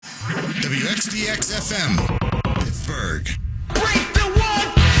WXDX FM, Pittsburgh. Break the wall,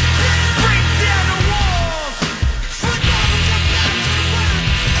 break down the walls. Flip over the back to the ground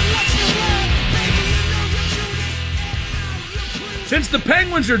and watch the wall. Baby, you know you're Judas. Since the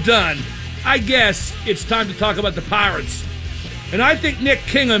Penguins are done, I guess it's time to talk about the Pirates. And I think Nick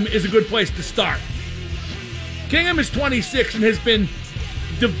Kingham is a good place to start. Kingham is 26 and has been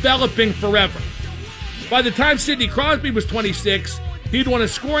developing forever. By the time Sidney Crosby was 26, he'd won a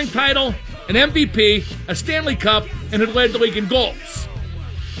scoring title, an MVP, a Stanley Cup, and had led the league in goals.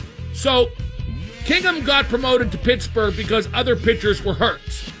 So, Kingham got promoted to Pittsburgh because other pitchers were hurt.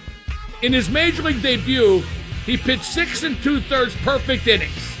 In his major league debut, he pitched 6 2/3 perfect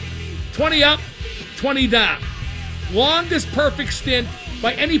innings. 20 up, 20 down. Longest perfect stint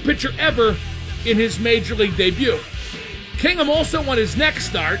by any pitcher ever in his major league debut. Kingham also won his next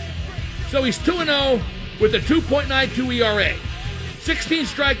start, so he's 2-0 with a 2.92 ERA. 16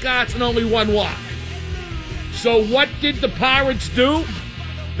 strikeouts and only 1 walk. So what did the Pirates do?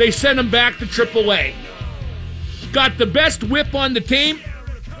 They sent him back to AAA. Got the best whip on the team,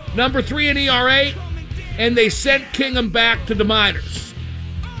 number 3 in ERA, and they sent Kingham back to the minors.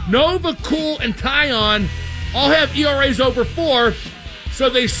 Nova, Cool, and Tyon all have ERAs over 4, so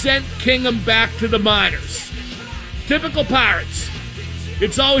they sent Kingham back to the minors. Typical Pirates.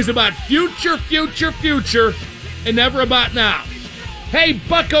 It's always about future, future, future, and never about now. Hey,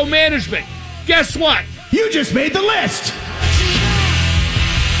 Bucko Management, guess what? You just made the list!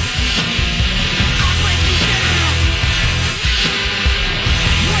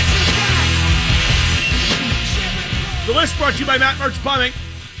 The list brought to you by Matt Mertz Plumbing.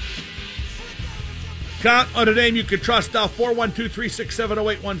 Count on a name you can trust. Dial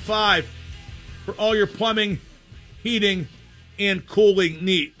 412-367-0815 for all your plumbing, heating, and cooling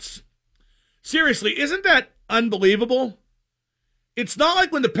needs. Seriously, isn't that unbelievable? It's not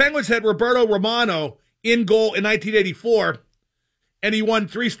like when the Penguins had Roberto Romano in goal in 1984 and he won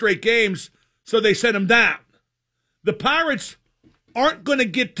 3 straight games, so they sent him down. The Pirates aren't going to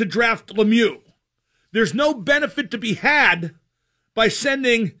get to draft Lemieux. There's no benefit to be had by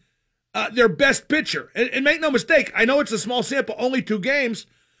sending their best pitcher. And make no mistake, I know it's a small sample, only 2 games,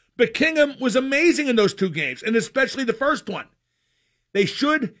 but Kingham was amazing in those 2 games, and especially the first one. They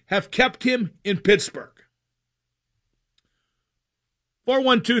should have kept him in Pittsburgh.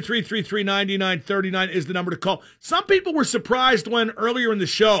 412-333-9939 is the number to call. Some people were surprised when earlier in the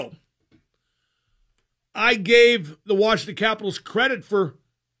show I gave the Washington Capitals credit for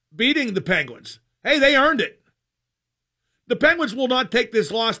beating the Penguins. Hey, they earned it. The Penguins will not take this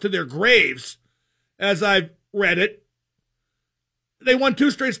loss to their graves, as I've read it. They won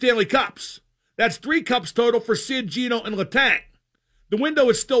 2 straight Stanley Cups. That's 3 cups total for Sid, Gino, and Letang. The window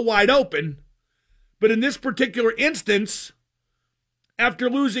is still wide open, but in this particular instance, after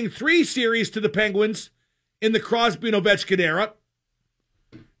losing 3 series to the Penguins in the Crosby and Ovechkin era,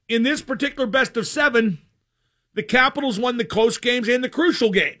 in this particular best of 7, the Capitals won the close games and the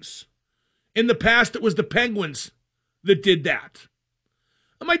crucial games. In the past, it was the Penguins that did that.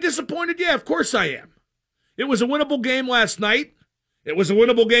 Am I disappointed? Yeah, of course I am. It was a winnable game last night. It was a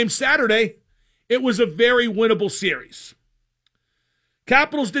winnable game Saturday. It was a very winnable series.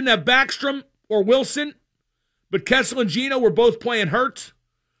 Capitals didn't have Backstrom or Wilson, but Kessel and Gino were both playing hurt.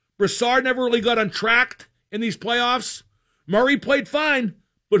 Brassard never really got untracked in these playoffs. Murray played fine,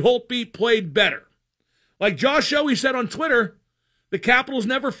 but Holtby played better. Like Josh Owie said on Twitter, the Capitals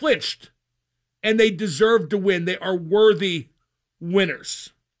never flinched, and they deserve to win. They are worthy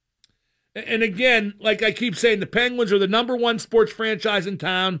winners. And again, like I keep saying, the Penguins are the number 1 sports franchise in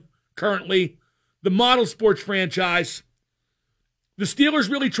town currently, the model sports franchise. The Steelers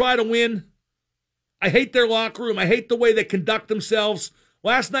really try to win. I hate their locker room. I hate the way they conduct themselves.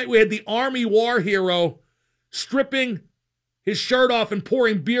 Last night we had the Army war hero stripping his shirt off and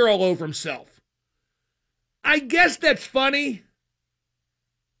pouring beer all over himself. I guess that's funny.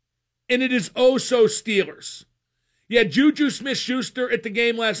 And it is oh so Steelers. You had Juju Smith-Schuster at the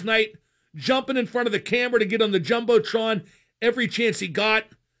game last night, jumping in front of the camera to get on the Jumbotron every chance he got.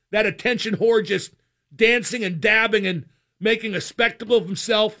 That attention whore just dancing and dabbing and making a spectacle of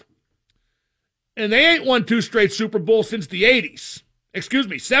himself. And they ain't won 2 straight Super Bowls since the 80s.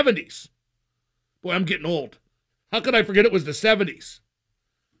 70s. Boy, I'm getting old. How could I forget it was the 70s?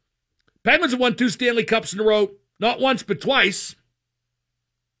 Penguins have won 2 Stanley Cups in a row, not once but twice.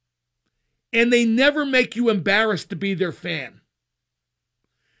 And they never make you embarrassed to be their fan.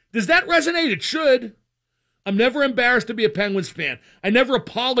 Does that resonate? It should. I'm never embarrassed to be a Penguins fan. I never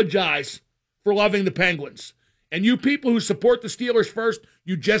apologize for loving the Penguins. And you people who support the Steelers first,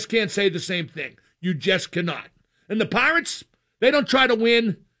 you just can't say the same thing. You just cannot. And the Pirates, they don't try to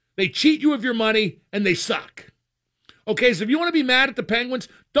win. They cheat you of your money, and they suck. Okay, so if you want to be mad at the Penguins,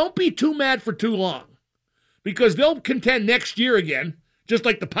 don't be too mad for too long. Because they'll contend next year again, just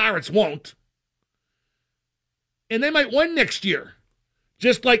like the Pirates won't. And they might win next year,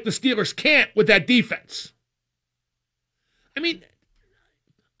 just like the Steelers can't with that defense. I mean,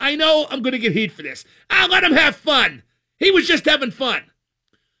 I know I'm going to get heat for this. I'll let him have fun. He was just having fun.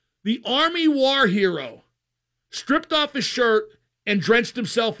 The Army war hero stripped off his shirt and drenched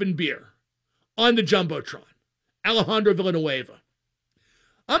himself in beer on the Jumbotron. Alejandro Villanueva.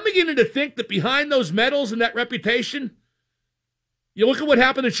 I'm beginning to think that behind those medals and that reputation, you look at what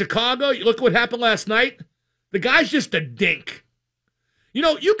happened in Chicago, you look at what happened last night, the guy's just a dink. You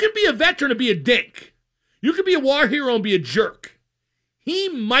know, you can be a veteran and be a dink. You can be a war hero and be a jerk. He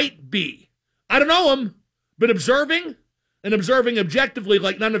might be. I don't know him, but observing objectively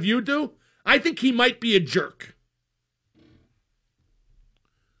like none of you do, I think he might be a jerk.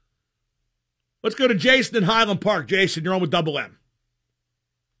 Let's go to Jason in Highland Park. Jason, you're on with Double M.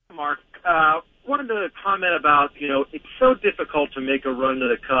 Mark, wanted to comment about, it's so difficult to make a run to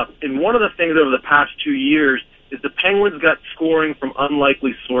the Cup. And one of the things over the past 2 years is the Penguins got scoring from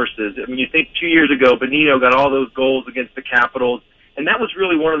unlikely sources. I mean, you think 2 years ago, Bonino got all those goals against the Capitals, and that was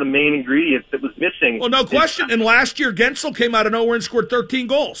really one of the main ingredients that was missing. Well, no question. And last year, Gensel came out of nowhere and scored 13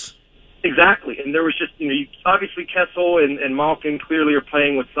 goals. Exactly. And there was just, obviously Kessel and Malkin clearly are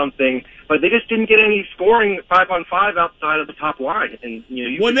playing with something, but they just didn't get any scoring 5-on-5 outside of the top line. And,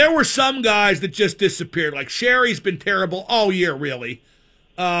 there were some guys that just disappeared. Like Sherry's been terrible all year, really.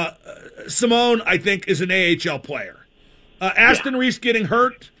 Simone, I think, is an AHL player. Aston Reese getting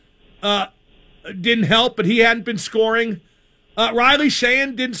hurt didn't help, but he hadn't been scoring. Riley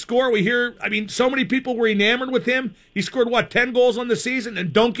Sheahan didn't score. So many people were enamored with him. He scored, 10 goals on the season?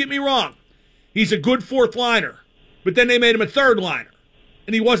 And don't get me wrong, he's a good fourth liner. But then they made him a third liner.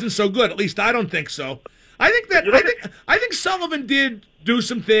 And he wasn't so good. At least I don't think so. I think Sullivan did do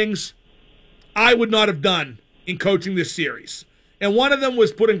some things I would not have done in coaching this series. And one of them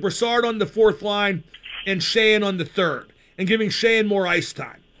was putting Brassard on the fourth line and Sheahan on the third, and giving Sheahan more ice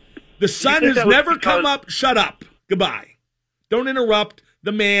time. The sun has never come up. Shut up. Goodbye. Don't interrupt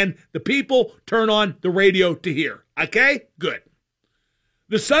the man. The people turn on the radio to hear. Okay? Good.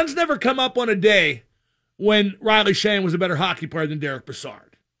 The sun's never come up on a day when Riley Sheahan was a better hockey player than Derek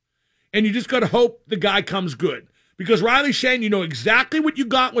Brassard. And you just got to hope the guy comes good. Because Riley Sheahan, you know exactly what you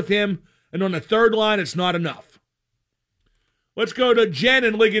got with him, and on the third line, it's not enough. Let's go to Jen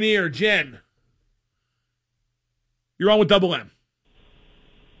in Ligonier. Jen, you're on with Double M.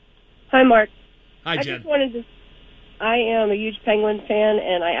 Hi, Mark. Hi, Jen. I am a huge Penguin fan,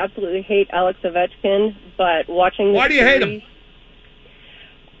 and I absolutely hate Alex Ovechkin, but watching Why do you hate him?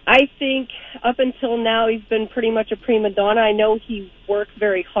 I think up until now he's been pretty much a prima donna. I know he worked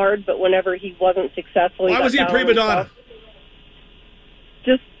very hard, but whenever he wasn't successful, Why was he a prima donna?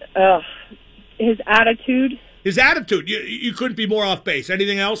 Just his attitude. His attitude. You couldn't be more off base.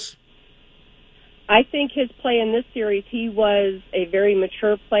 Anything else? I think his play in this series, he was a very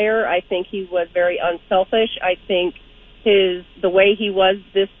mature player. I think he was very unselfish. I think the way he was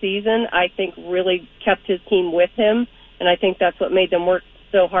this season, I think really kept his team with him, and I think that's what made them work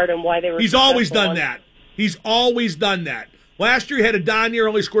so hard and why they were He's always done that. He's always done that. Last year he had a down year,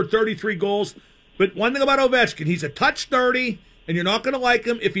 only scored 33 goals. But one thing about Ovechkin, he's a touch dirty, and you're not going to like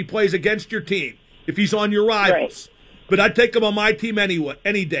him if he plays against your team, if he's on your rivals. Right. But I'd take him on my team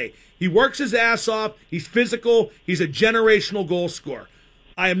any day. He works his ass off. He's physical. He's a generational goal scorer.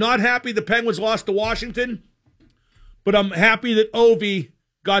 I am not happy the Penguins lost to Washington, but I'm happy that Ovi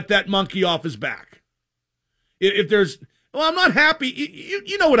got that monkey off his back. I'm not happy.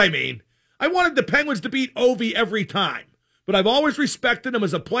 You know what I mean. I wanted the Penguins to beat Ovi every time, but I've always respected him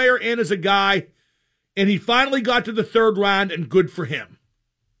as a player and as a guy, and he finally got to the third round, and good for him.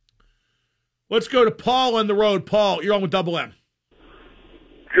 Let's go to Paul on the road. Paul, you're on with Double M.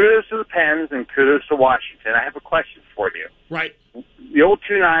 Kudos to the Pens and kudos to Washington. I have a question for you. Right. The old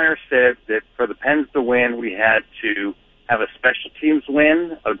 2-Niner said that for the Pens to win, we had to have a special teams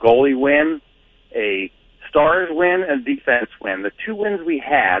win, a goalie win, a Stars win, and defense win. The 2 wins we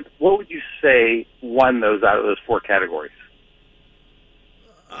had, what would you say won those out of those 4 categories?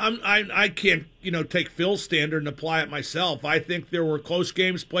 I can't, take Phil's standard and apply it myself. I think there were close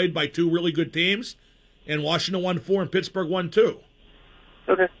games played by 2 really good teams, and Washington won 4 and Pittsburgh won 2.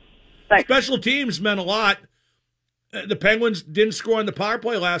 Okay. Thanks. Special teams meant a lot. The Penguins didn't score on the power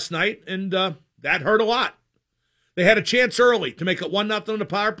play last night, and that hurt a lot. They had a chance early to make it 1-0 on the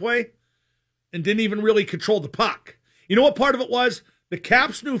power play and didn't even really control the puck. You know what part of it was? The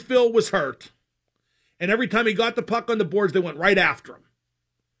Caps knew Phil was hurt, and every time he got the puck on the boards, they went right after him.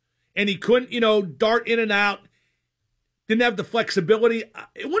 and he couldn't, dart in and out. Didn't have the flexibility.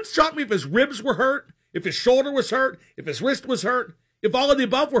 It wouldn't shock me if his ribs were hurt, if his shoulder was hurt, if his wrist was hurt, if all of the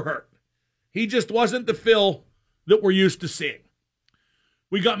above were hurt. He just wasn't the Phil that we're used to seeing.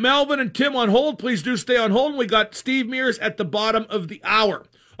 We got Melvin and Tim on hold. Please do stay on hold. And we got Steve Mears at the bottom of the hour.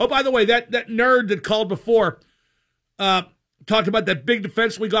 Oh, by the way, that nerd that called before talked about that big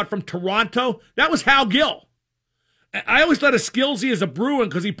defense we got from Toronto. That was Hal Gill. I always thought of Skillsy as a Bruin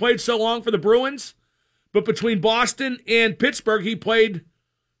because he played so long for the Bruins. But between Boston and Pittsburgh, he played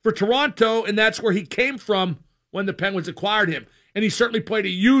for Toronto, and that's where he came from when the Penguins acquired him. And he certainly played a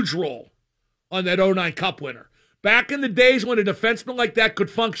huge role on that 09 Cup winner. Back in the days when a defenseman like that could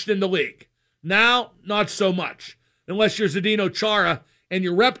function in the league. Now, not so much. Unless you're Zdeno Chara and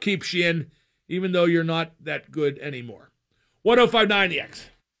your rep keeps you in, even though you're not that good anymore. 105.9 The X.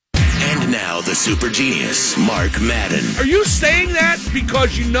 And now the super genius, Mark Madden. Are you saying that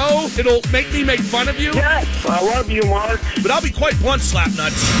because you know it'll make me make fun of you? Yes, I love you, Mark. But I'll be quite blunt,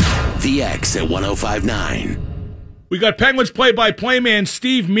 Slapnuts. The X at 105.9. We got Penguins play-by-play man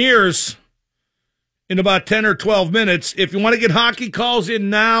Steve Mears in about 10 or 12 minutes. If you want to get hockey calls in,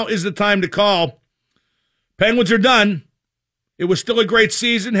 now is the time to call. Penguins are done. It was still a great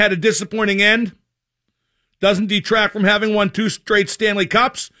season, had a disappointing end. Doesn't detract from having won 2 straight Stanley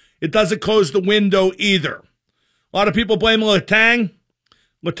Cups. It doesn't close the window either. A lot of people blame Letang.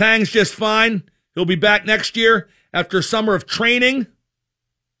 Letang's just fine. He'll be back next year after a summer of training,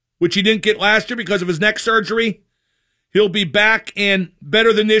 which he didn't get last year because of his neck surgery. He'll be back and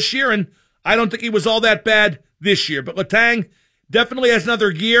better than this year, and I don't think he was all that bad this year. But Letang definitely has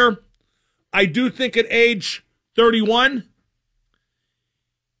another gear. I do think at age 31,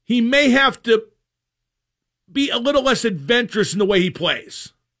 he may have to be a little less adventurous in the way he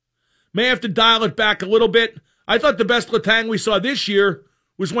plays. May have to dial it back a little bit. I thought the best Letang we saw this year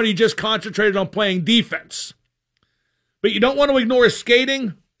was when he just concentrated on playing defense. But you don't want to ignore his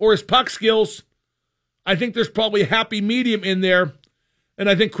skating or his puck skills. I think there's probably a happy medium in there, and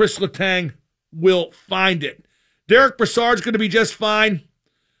I think Chris Letang will find it. Derek Brassard's going to be just fine.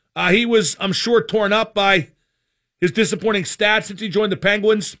 He was, I'm sure, torn up by his disappointing stats since he joined the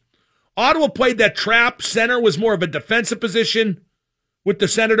Penguins. Ottawa played that trap. Center was more of a defensive position with the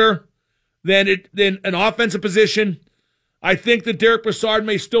Senator than an offensive position. I think that Derek Brassard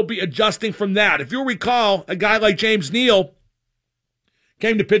may still be adjusting from that. If you'll recall, a guy like James Neal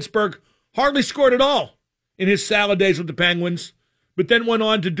came to Pittsburgh, hardly scored at all in his salad days with the Penguins, but then went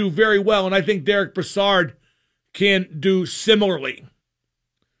on to do very well, and I think Derek Brassard can do similarly.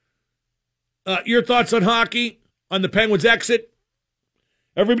 Your thoughts on hockey, on the Penguins' exit?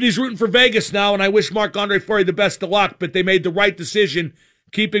 Everybody's rooting for Vegas now, and I wish Marc-Andre Fleury the best of luck, but they made the right decision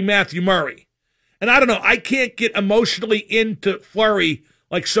keeping Matthew Murray. And I don't know, I can't get emotionally into Fleury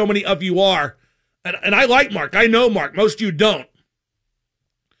like so many of you are. And I like Mark. I know Mark. Most of you don't.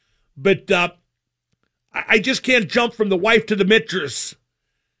 But I just can't jump from the wife to the mistress.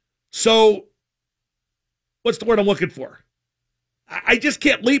 So, what's the word I'm looking for? I just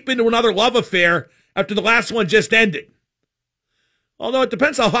can't leap into another love affair after the last one just ended. Although it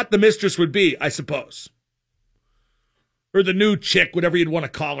depends how hot the mistress would be, I suppose. Or the new chick, whatever you'd want to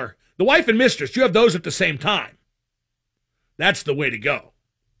call her. The wife and mistress, you have those at the same time. That's the way to go.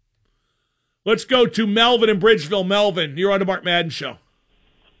 Let's go to Melvin in Bridgeville. Melvin, you're on the Mark Madden Show.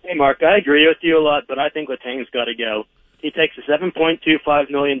 Hey, Mark, I agree with you a lot, but I think Letang's got to go. He takes a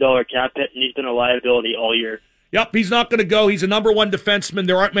 $7.25 million cap hit, and he's been a liability all year. Yep, he's not going to go. He's a number one defenseman.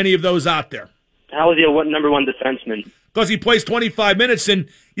 There aren't many of those out there. How is he a number one defenseman? Because he plays 25 minutes. And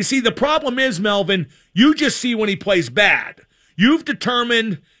you see, the problem is, Melvin, you just see when he plays bad. You've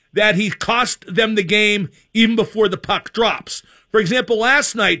determined that he cost them the game even before the puck drops. For example,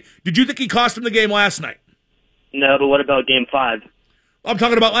 last night, did you think he cost them the game last night? No, but what about Game 5? I'm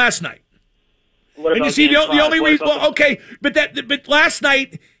talking about last night. What And about you see, Game the 5? only What reason, about well, okay, but last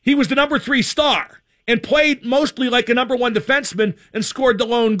night, he was the number 3 star and played mostly like a number 1 defenseman and scored the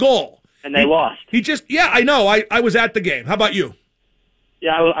lone goal. And they lost. He just, yeah, I know. I was at the game. How about you?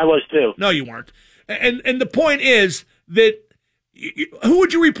 Yeah, I was too. No, you weren't. And the point is that who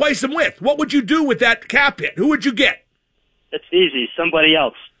would you replace him with? What would you do with that cap hit? Who would you get? It's easy. Somebody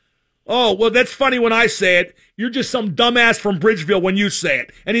else. Oh, well, that's funny when I say it. You're just some dumbass from Bridgeville when you say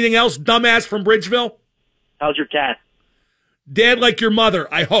it. Anything else, dumbass from Bridgeville? How's your cat? Dead like your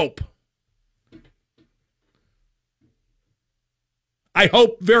mother, I hope. I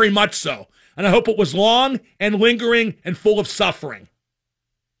hope very much so. And I hope it was long and lingering and full of suffering.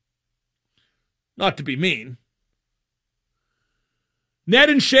 Not to be mean. Ned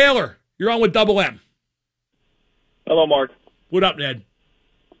and Shaler, you're on with Double M. Hello, Mark. What up, Ned?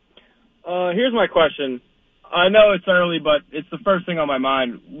 Here's my question. I know it's early, but it's the first thing on my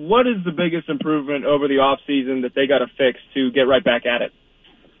mind. What is the biggest improvement over the offseason that they got to fix to get right back at it?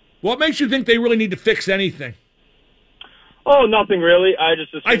 What makes you think they really need to fix anything? Oh, nothing really.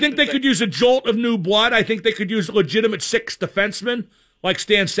 I think they could use a jolt of new blood. I think they could use a legitimate sixth defenseman, like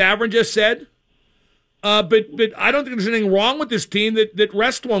Stan Savran just said. But I don't think there's anything wrong with this team that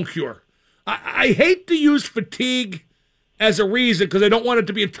rest won't cure. I hate to use fatigue as a reason because I don't want it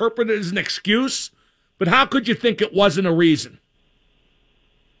to be interpreted as an excuse. But how could you think it wasn't a reason?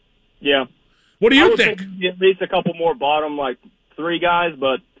 Yeah. What do you think? At least a couple more bottom, like 3 guys,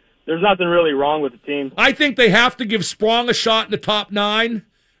 but there's nothing really wrong with the team. I think they have to give Sprong a shot in the top 9,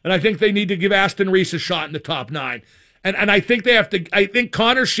 and I think they need to give Aston Reese a shot in the top 9. And I think they have to. I think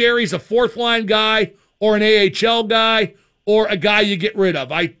Connor Sherry's a 4th-line guy or an AHL guy or a guy you get rid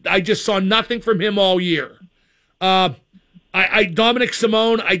of. I just saw nothing from him all year. Dominic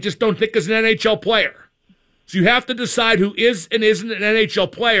Simone, I just don't think is an NHL player. So you have to decide who is and isn't an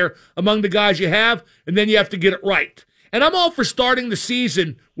NHL player among the guys you have, and then you have to get it right. And I'm all for starting the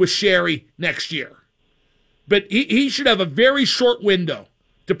season with Sherry next year. But he should have a very short window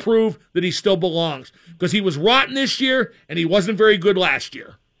to prove that he still belongs because he was rotten this year and he wasn't very good last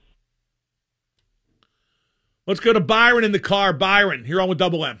year. Let's go to Byron in the car. Byron, you're on with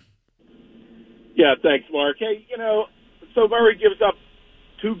Double M. Yeah, thanks, Mark. Hey, so Murray gives up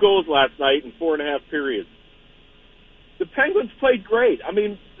 2 goals last night in 4.5 periods. The Penguins played great. I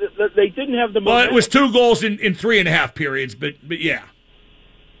mean, they didn't have the momentum. Well, it was 2 goals in 3.5 periods, but yeah.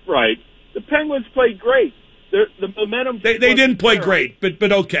 Right. The Penguins played great. The momentum. They didn't play great,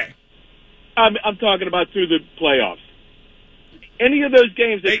 but okay. I'm talking about through the playoffs. Any of those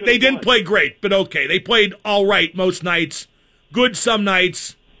games, they didn't play great, but okay. They played all right most nights, good some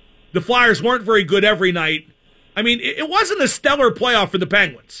nights. The Flyers weren't very good every night. I mean, it wasn't a stellar playoff for the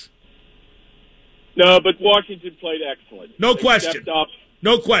Penguins. No, but Washington played excellent. No They question. stepped up.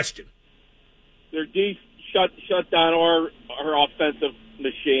 No question. Their D shut down our offensive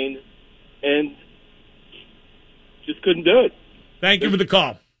machine, and just couldn't do it. Thank you for the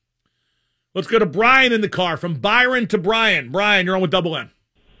call. Let's go to Brian in the car. From Byron to Brian. Brian, you're on with Double M.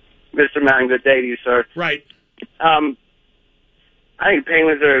 Mr. Mann, good day to you, sir. Right. I think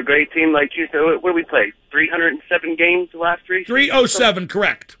Penguins are a great team, like you said. What do we play? 307 games the last 3 seasons? 307,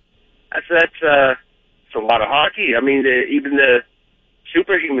 correct. That's a lot of hockey. I mean, even the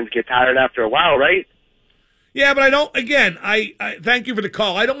superhumans get tired after a while, right? Yeah, but I don't. Again, I thank you for the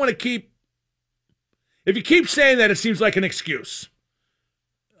call. I don't want to keep. If you keep saying that, it seems like an excuse.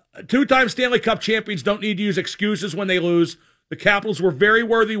 2-time Stanley Cup champions don't need to use excuses when they lose. The Capitals were very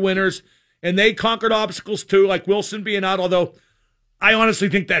worthy winners, and they conquered obstacles too, like Wilson being out. Although I honestly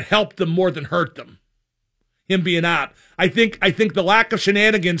think that helped them more than hurt them. Him being out. I think the lack of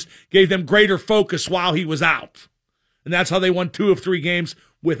shenanigans gave them greater focus while he was out. And that's how they won 2 of 3 games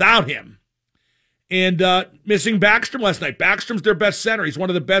without him. And missing Backstrom last night. Backstrom's their best center. He's one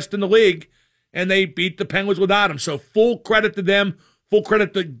of the best in the league. And they beat the Penguins without him. So full credit to them. Full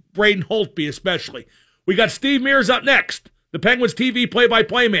credit to Braden Holtby especially. We got Steve Mears up next. The Penguins TV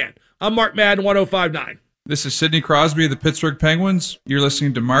play-by-play man. I'm Mark Madden, 105.9. This is Sidney Crosby of the Pittsburgh Penguins. You're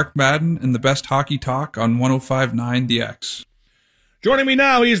listening to Mark Madden and the best hockey talk on 105.9 The X. Joining me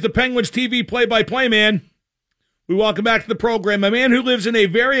now, he is the Penguins TV play-by-play man. We welcome back to the program a man who lives in a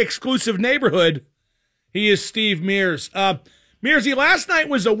very exclusive neighborhood. He is Steve Mears. Mearsy, last night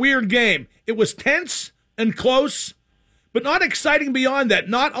was a weird game. It was tense and close, but not exciting beyond that.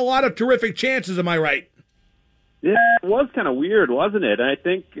 Not a lot of terrific chances, am I right? Yeah, it was kind of weird, wasn't it? And I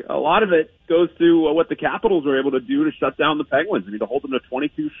think a lot of it goes to what the Capitals were able to do to shut down the Penguins. I mean, to hold them to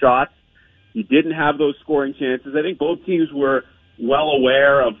 22 shots. You didn't have those scoring chances. I think both teams were well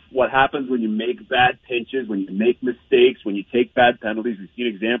aware of what happens when you make bad pinches, when you make mistakes, when you take bad penalties. We've seen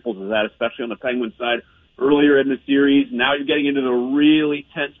examples of that, especially on the Penguins side earlier in the series. Now you're getting into the really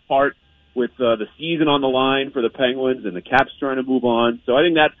tense part with the season on the line for the Penguins and the Caps trying to move on. So I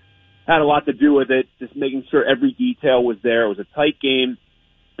think that had a lot to do with it, just making sure every detail was there. It was a tight game,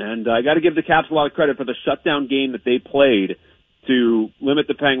 and I got to give the Caps a lot of credit for the shutdown game that they played to limit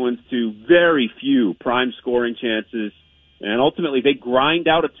the Penguins to very few prime scoring chances, and ultimately they grind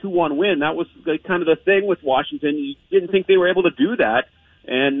out a 2-1 win. That was kind of the thing with Washington. You didn't think they were able to do that,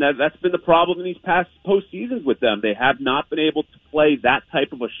 and that's been the problem in these past postseasons with them. They have not been able to play that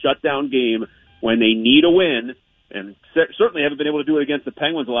type of a shutdown game when they need a win, and certainly haven't been able to do it against the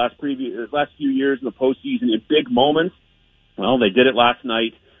Penguins the last few years in the postseason in big moments. Well, they did it last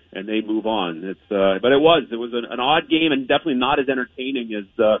night, and they move on. But it was an odd game and definitely not as entertaining as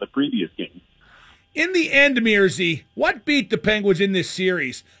the previous game. In the end, Mearsy, what beat the Penguins in this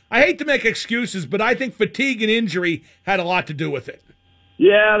series? I hate to make excuses, but I think fatigue and injury had a lot to do with it.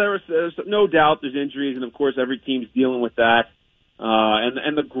 Yeah, there's no doubt there's injuries, and of course every team's dealing with that.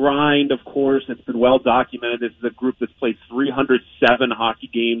 And the grind, of course, it's been well documented. This is a group that's played 307 hockey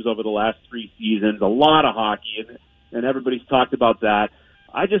games over the last 3 seasons, a lot of hockey, and everybody's talked about that.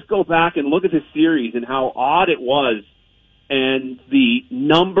 I just go back and look at this series and how odd it was, and the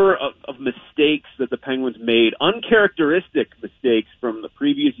number of mistakes that the Penguins made, uncharacteristic mistakes from the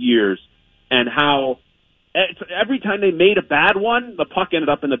previous years, and how every time they made a bad one, the puck ended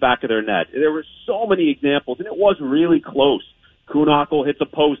up in the back of their net. There were so many examples, and it was really close. Kuhnhackl hits a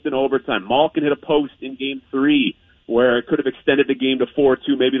post in overtime. Malkin hit a post in Game 3 where it could have extended the game to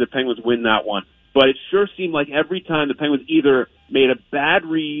 4-2. Maybe the Penguins win that one. But it sure seemed like every time the Penguins either made a bad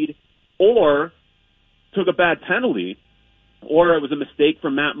read or took a bad penalty, or it was a mistake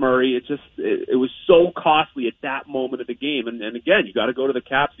from Matt Murray. It was so costly at that moment of the game. And again, you got to go to the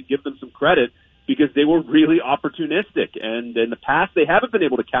Caps and give them some credit because they were really opportunistic. And in the past, they haven't been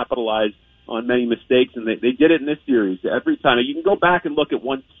able to capitalize on many mistakes, and they did it in this series every time. You can go back and look at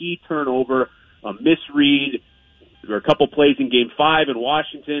one key turnover, a misread. There were a couple plays in Game 5 in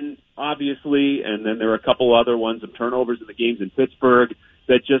Washington, obviously, and then there were a couple other ones of turnovers in the games in Pittsburgh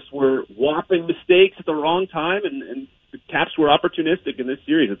that just were whopping mistakes at the wrong time, and the Caps were opportunistic in this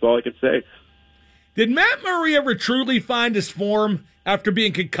series. That's all I can say. Did Matt Murray ever truly find his form after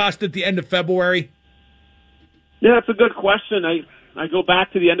being concussed at the end of February? Yeah, that's a good question. I go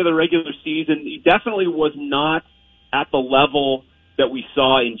back to the end of the regular season. He definitely was not at the level that we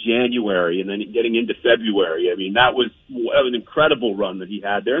saw in January and then getting into February. I mean, that was an incredible run that he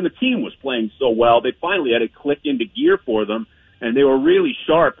had there, and the team was playing so well. They finally had it click into gear for them, and they were really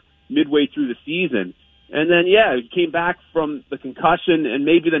sharp midway through the season. And then, yeah, he came back from the concussion, and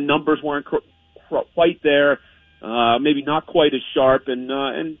maybe the numbers weren't quite there, maybe not quite as sharp,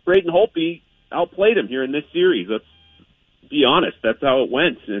 and Braden Holtby outplayed him here in this series. Let's be honest, that's how it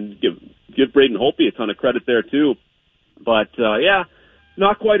went, and give Braden Holtby a ton of credit there, too. But, yeah,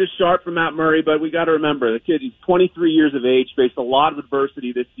 not quite as sharp for Matt Murray, but we got to remember, the kid, he's 23 years of age, faced a lot of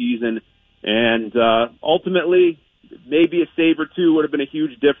adversity this season, and ultimately, maybe a save or two would have been a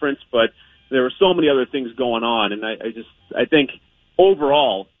huge difference, but there were so many other things going on, and I think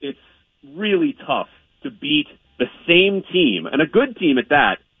overall, it's really tough to beat the same team, and a good team at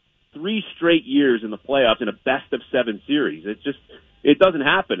that, 3 straight years in the playoffs in a best-of-7 series. It doesn't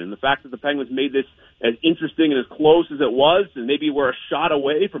happen, and the fact that the Penguins made this as interesting and as close as it was, and maybe we're a shot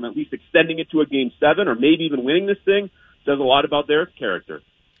away from at least extending it to a Game 7 or maybe even winning this thing, says a lot about their character.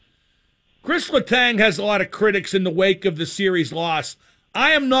 Chris Letang has a lot of critics in the wake of the series loss.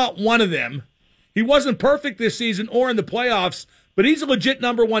 I am not one of them. He wasn't perfect this season or in the playoffs, but he's a legit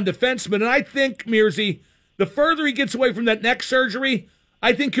number 1 defenseman, and I think, Mearsy, the further he gets away from that neck surgery,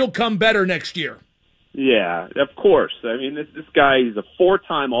 I think he'll come better next year. Yeah, of course. I mean, this guy, he's a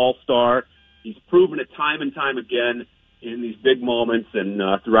 4-time All-Star. He's proven it time and time again in these big moments and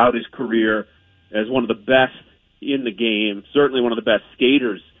throughout his career as one of the best in the game, certainly one of the best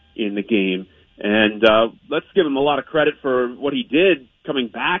skaters in the game. And let's give him a lot of credit for what he did coming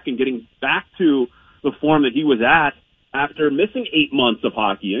back and getting back to the form that he was at after missing 8 months of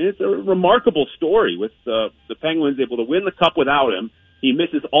hockey. And it's a remarkable story with the Penguins able to win the Cup without him. He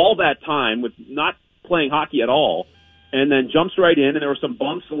misses all that time with not playing hockey at all, and then jumps right in, and there were some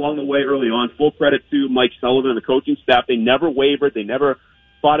bumps along the way early on. Full credit to Mike Sullivan and the coaching staff. They never wavered. They never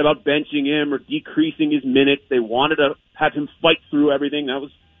thought about benching him or decreasing his minutes. They wanted to have him fight through everything. That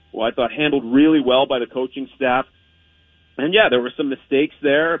was, well, I thought, handled really well by the coaching staff. And, yeah, there were some mistakes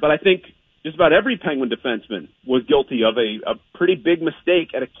there, but I think just about every Penguin defenseman was guilty of a pretty big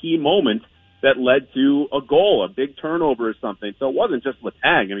mistake at a key moment that led to a goal, a big turnover or something. So it wasn't just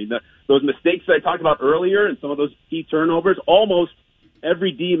Letang. I mean, those mistakes that I talked about earlier and some of those key turnovers, almost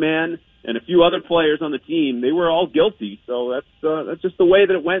every D-man and a few other players on the team, they were all guilty. So that's just the way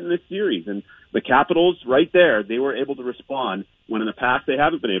that it went in this series. And the Capitals, right there, they were able to respond when in the past they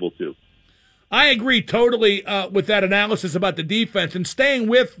haven't been able to. I agree totally with that analysis about the defense. And staying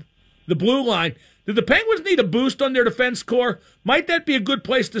with the blue line, do the Penguins need a boost on their defense core? Might that be a good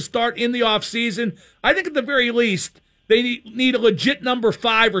place to start in the offseason? I think at the very least, they need a legit number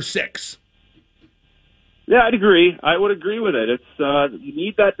 5 or 6. Yeah, I'd agree. I would agree with it. It's you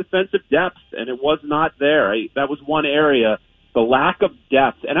need that defensive depth, and it was not there. That was one area, the lack of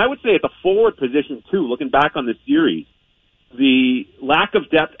depth. And I would say at the forward position, too, looking back on the series, the lack of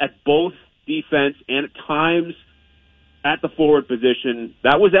depth at both defense and at times at the forward position,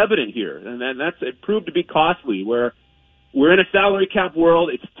 that was evident here. And it proved to be costly, where we're in a salary cap world.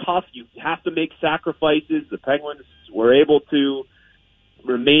 It's tough. You have to make sacrifices. The Penguins were able to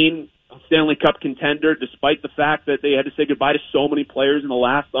remain a Stanley Cup contender despite the fact that they had to say goodbye to so many players in the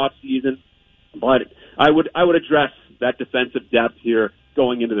last offseason. But I would address that defensive depth here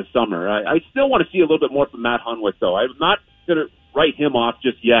going into the summer. I still want to see a little bit more from Matt Hunwick, though. I'm not going to write him off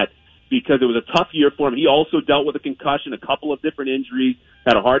just yet because it was a tough year for him. He also dealt with a concussion, a couple of different injuries,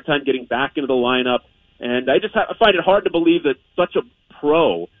 had a hard time getting back into the lineup. And I find it hard to believe that such a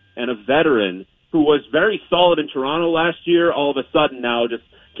pro and a veteran who was very solid in Toronto last year, all of a sudden now just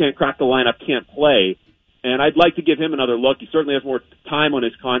can't crack the lineup, can't play. And I'd like to give him another look. He certainly has more time on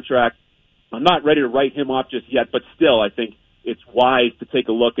his contract. I'm not ready to write him off just yet, but still I think it's wise to take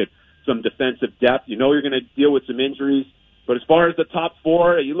a look at some defensive depth. You know you're going to deal with some injuries. But as far as the top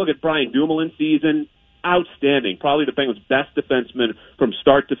four, you look at Brian Dumoulin's season, outstanding. Probably the Penguins' best defenseman from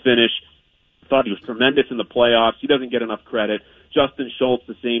start to finish. Thought he was tremendous in the playoffs. He doesn't get enough credit. Justin Schultz,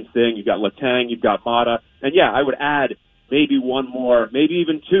 the same thing. You've got Letang, you've got Mata. And yeah, I would add maybe one more, maybe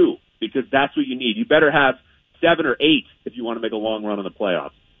even two, because that's what you need. You better have 7 or 8 if you want to make a long run in the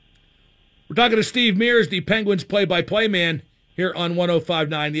playoffs. We're talking to Steve Mears, the Penguins play-by-play man here on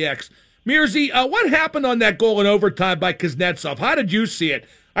 105.9 The X. Mearsy, what happened on that goal in overtime by Kuznetsov? How did you see it?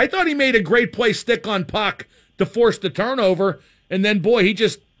 I thought he made a great play stick on puck to force the turnover, and then, boy, he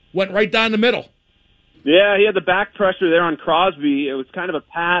just went right down the middle. Yeah, he had the back pressure there on Crosby. It was kind of a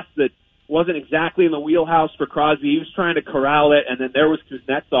pass that wasn't exactly in the wheelhouse for Crosby. He was trying to corral it, and then there was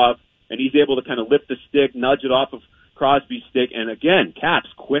Kuznetsov, and he's able to kind of lift the stick, nudge it off of Crosby's stick. And again, Caps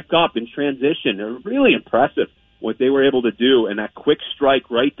quick up in transition. They're really impressive what they were able to do, and that quick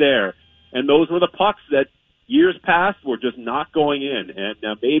strike right there. And those were the pucks that years past were just not going in.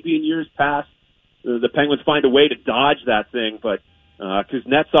 And maybe in years past, the Penguins find a way to dodge that thing, but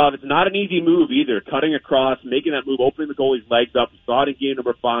Kuznetsov, it's not an easy move either. Cutting across, making that move, opening the goalie's legs up. We saw it in game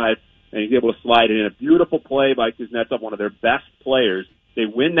number 5, and he's able to slide it in. A beautiful play by Kuznetsov, one of their best players. They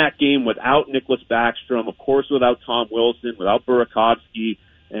win that game without Nicklas Backstrom, of course without Tom Wilson, without Burakovsky,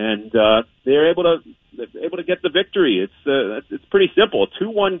 and they're able to get the victory. It's pretty simple. A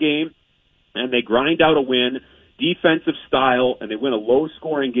 2-1 game, and they grind out a win, defensive style, and they win a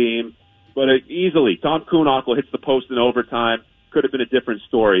low-scoring game. But easily, Tom Kuhnhackl hits the post in overtime. Could have been a different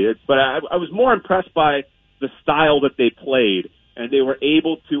story. But I was more impressed by the style that they played, and they were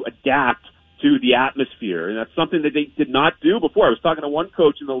able to adapt to the atmosphere. And that's something that they did not do before. I was talking to one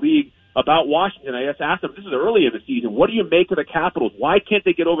coach in the league about Washington. I just asked him, this is early in the season, what do you make of the Capitals? Why can't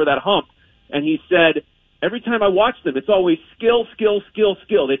they get over that hump? And he said, every time I watch them, it's always skill, skill, skill,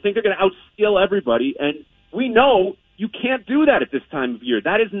 skill. They think they're going to outskill everybody, and we know you can't do that at this time of year.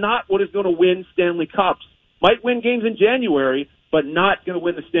 That is not what is going to win Stanley Cups. Might win games in January, but not going to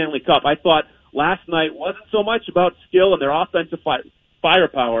win the Stanley Cup. I thought last night wasn't so much about skill and their offensive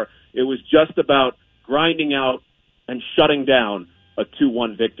firepower. It was just about grinding out and shutting down a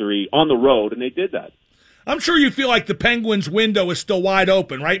 2-1 victory on the road, and they did that. I'm sure you feel like the Penguins' window is still wide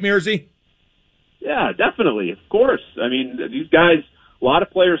open, right, Mearsy? Yeah, definitely. Of course. I mean, these guys, a lot of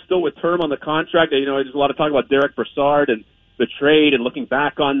players still with term on the contract. You know, there's a lot of talk about Derek Brassard and the trade and looking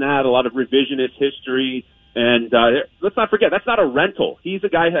back on that, a lot of revisionist history. And let's not forget, that's not a rental. He's a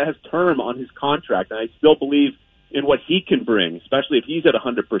guy that has term on his contract, and I still believe in what he can bring, especially if he's at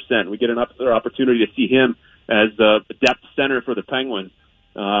 100%. We get another opportunity to see him as the depth center for the Penguins.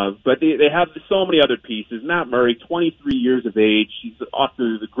 But they have so many other pieces. Matt Murray, 23 years of age. He's off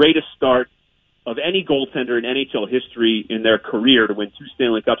to the greatest start of any goaltender in NHL history in their career to win 2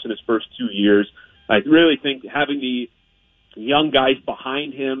 Stanley Cups in his first 2 years. I really think having the young guys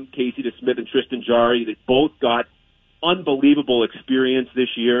behind him, Casey DeSmith and Tristan Jarry, they both got unbelievable experience this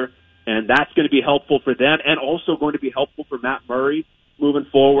year, and that's going to be helpful for them and also going to be helpful for Matt Murray moving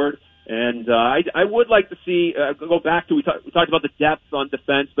forward. And I would like to see, go back to, we talked about the depth on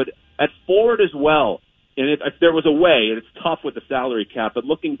defense, but at forward as well. And if there was a way, and it's tough with the salary cap, but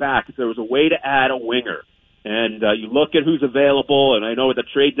looking back, if there was a way to add a winger, and you look at who's available, and I know at the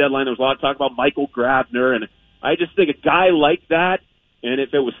trade deadline there was a lot of talk about Michael Grabner, and I just think a guy like that, and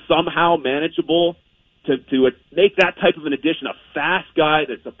if it was somehow manageable to make that type of an addition, a fast guy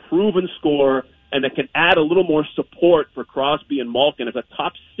that's a proven scorer, and that can add a little more support for Crosby and Malkin as a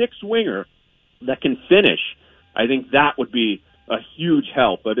top 6 winger that can finish, I think that would be a huge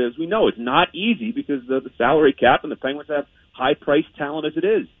help. But as we know, it's not easy because of the salary cap, and the Penguins have high-priced talent as it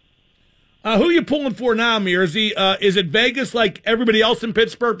is. Who are you pulling for now, Mearsy? Is it Vegas like everybody else in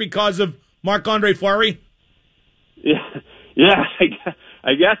Pittsburgh because of Marc-Andre Fleury? Yeah.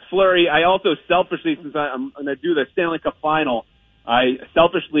 I guess Fleury. I also selfishly, since I'm going to do the Stanley Cup final, I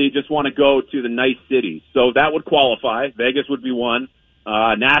selfishly just want to go to the nice cities. So that would qualify. Vegas would be one.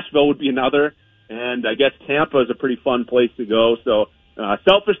 Nashville would be another. And I guess Tampa is a pretty fun place to go. So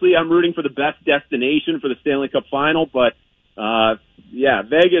selfishly, I'm rooting for the best destination for the Stanley Cup Final. But,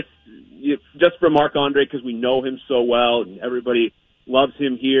 Vegas, just for Marc-Andre, because we know him so well and everybody loves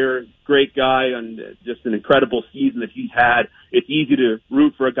him here. Great guy and just an incredible season that he's had. It's easy to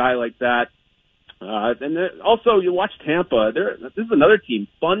root for a guy like that. And then also, you watch Tampa. This is another team,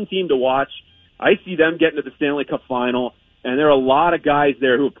 fun team to watch. I see them getting to the Stanley Cup Final, and there are a lot of guys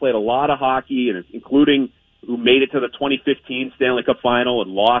there who have played a lot of hockey, and including who made it to the 2015 Stanley Cup Final and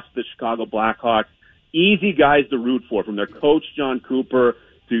lost to the Chicago Blackhawks. Easy guys to root for, from their coach, John Cooper,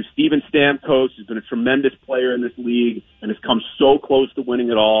 to Steven Stamkos, who's been a tremendous player in this league and has come so close to winning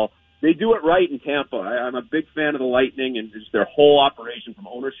it all. They do it right in Tampa. I'm a big fan of the Lightning and just their whole operation from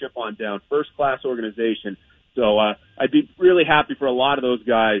ownership on down. First-class organization. So I'd be really happy for a lot of those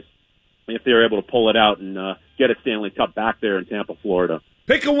guys if they were able to pull it out and get a Stanley Cup back there in Tampa, Florida.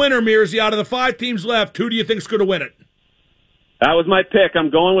 Pick a winner, Mearsy. Out of the 5 teams left, who do you think's going to win it? That was my pick. I'm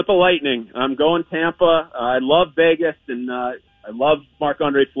going with the Lightning. I'm going Tampa. I love Vegas, and I love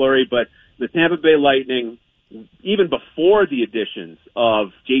Marc-Andre Fleury, but the Tampa Bay Lightning, even before the additions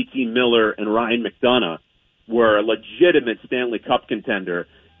of JT Miller and Ryan McDonough, were a legitimate Stanley Cup contender.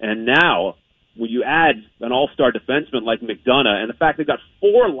 And now, when you add an all-star defenseman like McDonough, and the fact they've got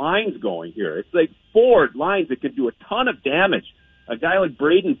 4 lines going here, it's like 4 lines that can do a ton of damage. A guy like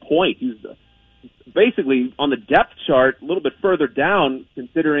Braden Point, who's basically on the depth chart a little bit further down,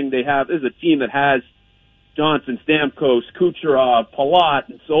 considering this is a team that has Johnson, Stamkos, Kucherov, Palat,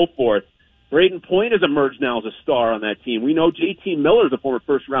 and so forth. Braden Point has emerged now as a star on that team. We know JT Miller is a former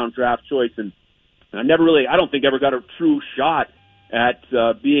first-round draft choice, and I don't think ever got a true shot at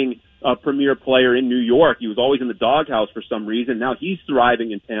being a premier player in New York. He was always in the doghouse for some reason. Now he's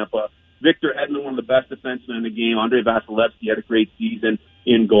thriving in Tampa. Victor Hedman, one of the best defensemen in the game. Andre Vasilevsky had a great season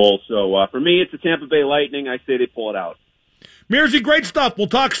in goal. So for me, it's the Tampa Bay Lightning. I say they pull it out. Mearsy, great stuff. We'll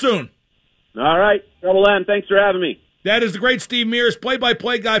talk soon. All right. Double M, thanks for having me. That is the great Steve Mears,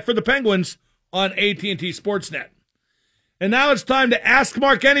 play-by-play guy for the Penguins on AT&T Sportsnet. And now it's time to Ask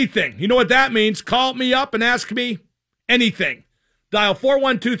Mark Anything. You know what that means. Call me up and ask me anything. Dial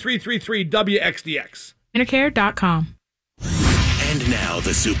 412-333-WXDX. Intercare.com. And now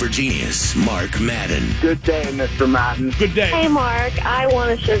the super genius, Mark Madden. Good day, Mr. Madden. Good day. Hey, Mark, I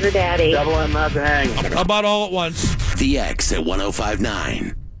want a sugar daddy. Double M, not to hang. How about all at once? The X at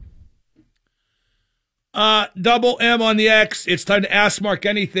 105.9. Double M on the X. It's time to Ask Mark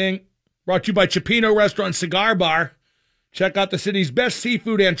Anything. Brought to you by Cioppino Restaurant Cigar Bar. Check out the city's best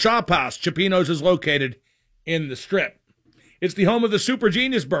seafood and chop house. Cioppino's is located in the Strip. It's the home of the Super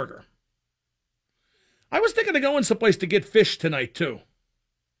Genius Burger. I was thinking of going someplace to get fish tonight, too.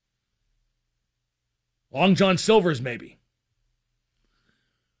 Long John Silver's, maybe.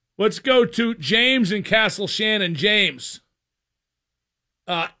 Let's go to James in Castle Shannon. James,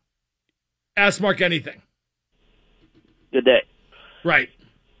 ask Mark anything. Good day. Right.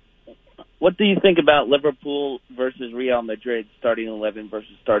 What do you think about Liverpool versus Real Madrid starting 11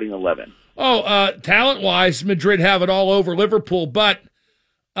 versus starting 11? Oh, talent-wise, Madrid have it all over Liverpool, but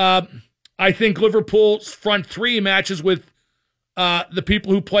I think Liverpool's front three matches with the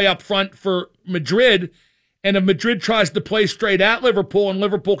people who play up front for Madrid, and if Madrid tries to play straight at Liverpool and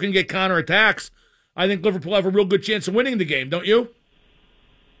Liverpool can get counterattacks, I think Liverpool have a real good chance of winning the game, don't you?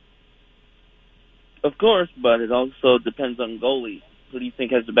 Of course, but it also depends on goalie. Who do you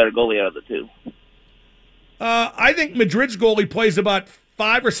think has the better goalie out of the two? I think Madrid's goalie plays about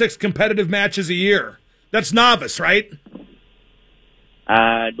 5 or 6 competitive matches a year. That's Navas, right?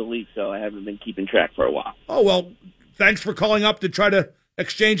 I believe so. I haven't been keeping track for a while. Oh, well, thanks for calling up to try to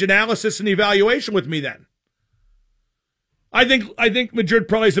exchange analysis and evaluation with me then. I think Madrid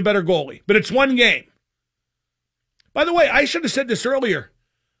probably is a better goalie, but it's one game. By the way, I should have said this earlier.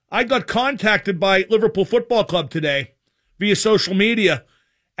 I got contacted by Liverpool Football Club today via social media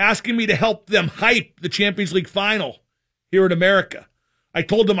asking me to help them hype the Champions League final here in America. I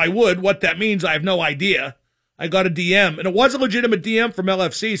told them I would. What that means, I have no idea. I got a DM, and it was a legitimate DM from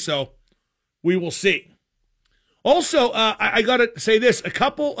LFC, so we will see. Also, I got to say this. A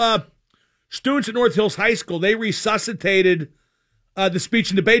couple students at North Hills High School, they resuscitated the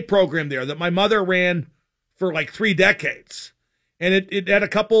speech and debate program there that my mother ran for like 3 decades. And it had a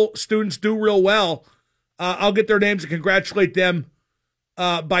couple students do real well. I'll get their names and congratulate them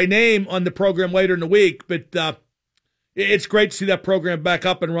by name on the program later in the week. But it's great to see that program back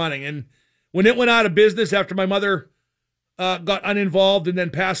up and running. And when it went out of business after my mother got uninvolved and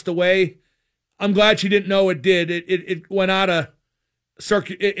then passed away, I'm glad she didn't know it did. It went out of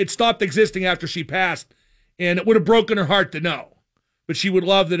it stopped existing after she passed, and it would have broken her heart to know. But she would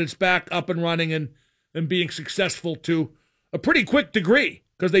love that it's back up and running and being successful to a pretty quick degree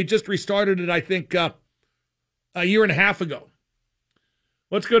because they just restarted it, I think, a year and a half ago.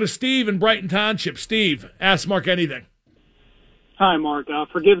 Let's go to Steve in Brighton Township. Steve, ask Mark anything. Hi, Mark.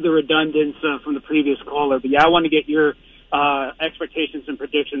 Forgive the redundance from the previous caller, but yeah, I want to get your expectations and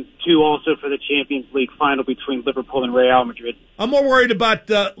predictions, too, also for the Champions League final between Liverpool and Real Madrid. I'm more worried about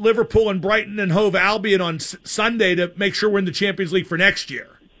Liverpool and Brighton and Hove Albion on Sunday to make sure we're in the Champions League for next year.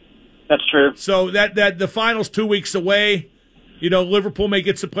 That's true. So that the final's 2 weeks away. You know, Liverpool may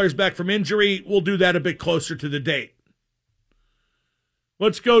get some players back from injury. We'll do that a bit closer to the date.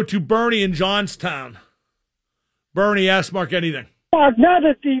 Let's go to Bernie in Johnstown. Bernie, ask Mark anything. Mark, now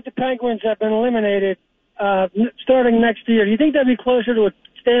that the Penguins have been eliminated, starting next year, do you think they'll be closer to a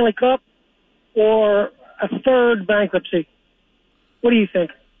Stanley Cup or a third bankruptcy? What do you think?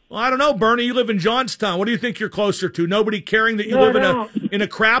 Well, I don't know, Bernie. You live in Johnstown. What do you think you're closer to? Nobody caring that you live in a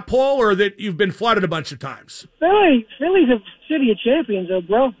crap hole, or that you've been flooded a bunch of times? Philly's a city of champions, though,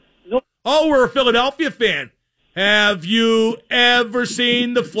 bro. Oh, we're a Philadelphia fan. Have you ever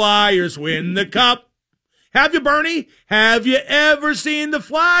seen the Flyers win the Cup? Have you, Bernie? Have you ever seen the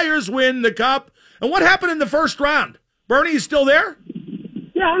Flyers win the Cup? And what happened in the first round? Bernie, you still there?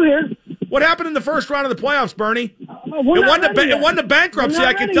 Yeah, I'm here. What happened in the first round of the playoffs, Bernie? It won the bankruptcy,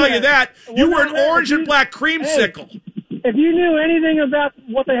 I can tell you that. You were an orange and black creamsicle. Hey, if you knew anything about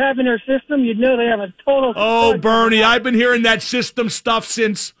what they have in their system, you'd know they have a total... Oh, Bernie, I've been hearing that system stuff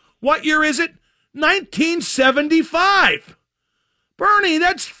since, what year is it? 1975. Bernie,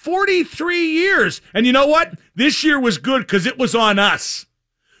 that's 43 years. And you know what? This year was good because it was on us.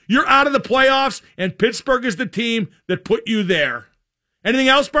 You're out of the playoffs, and Pittsburgh is the team that put you there. Anything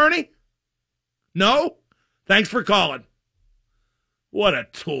else, Bernie? No? Thanks for calling. What a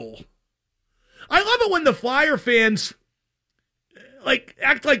tool. I love it when the Flyer fans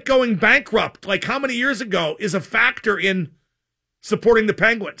act like going bankrupt, like how many years ago, is a factor in supporting the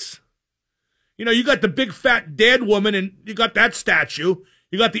Penguins. You know, you got the big fat dead woman, and you got that statue.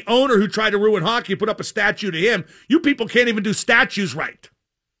 You got the owner who tried to ruin hockey, put up a statue to him. You people can't even do statues right.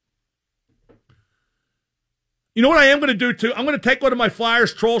 You know what I am going to do, too? I'm going to take one of my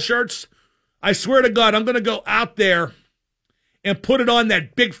Flyers troll shirts. I swear to God, I'm going to go out there and put it on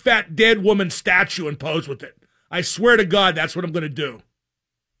that big fat dead woman statue and pose with it. I swear to God, that's what I'm going to do.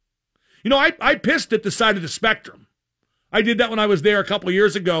 You know, I pissed at the side of the spectrum. I did that when I was there a couple of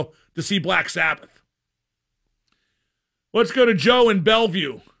years ago to see Black Sabbath. Let's go to Joe in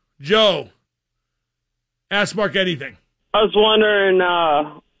Bellevue. Joe, ask Mark anything. I was wondering,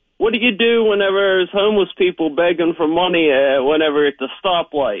 what do you do whenever there's homeless people begging for money whenever it's a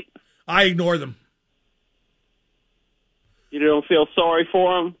stoplight? I ignore them. You don't feel sorry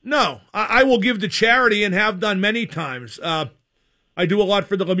for them? No. I will give to charity and have done many times. I do a lot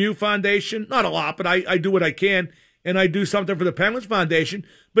for the Lemieux Foundation. Not a lot, but I do what I can. And I do something for the Penguins Foundation.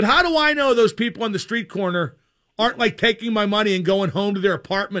 But how do I know those people on the street corner aren't like taking my money and going home to their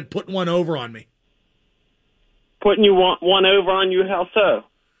apartment, putting one over on me? Putting you one over on you? How so?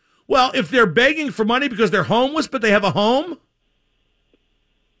 Well, if they're begging for money because they're homeless, but they have a home?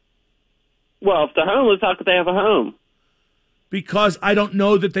 Well, if they're homeless, how could they have a home? Because I don't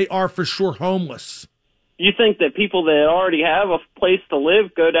know that they are for sure homeless. You think that people that already have a place to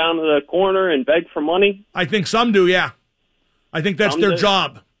live go down to the corner and beg for money? I think some do, yeah. I think that's their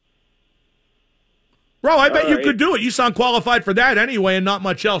job. Bro, I bet you could do it. You sound qualified for that anyway and not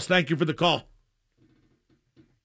much else. Thank you for the call.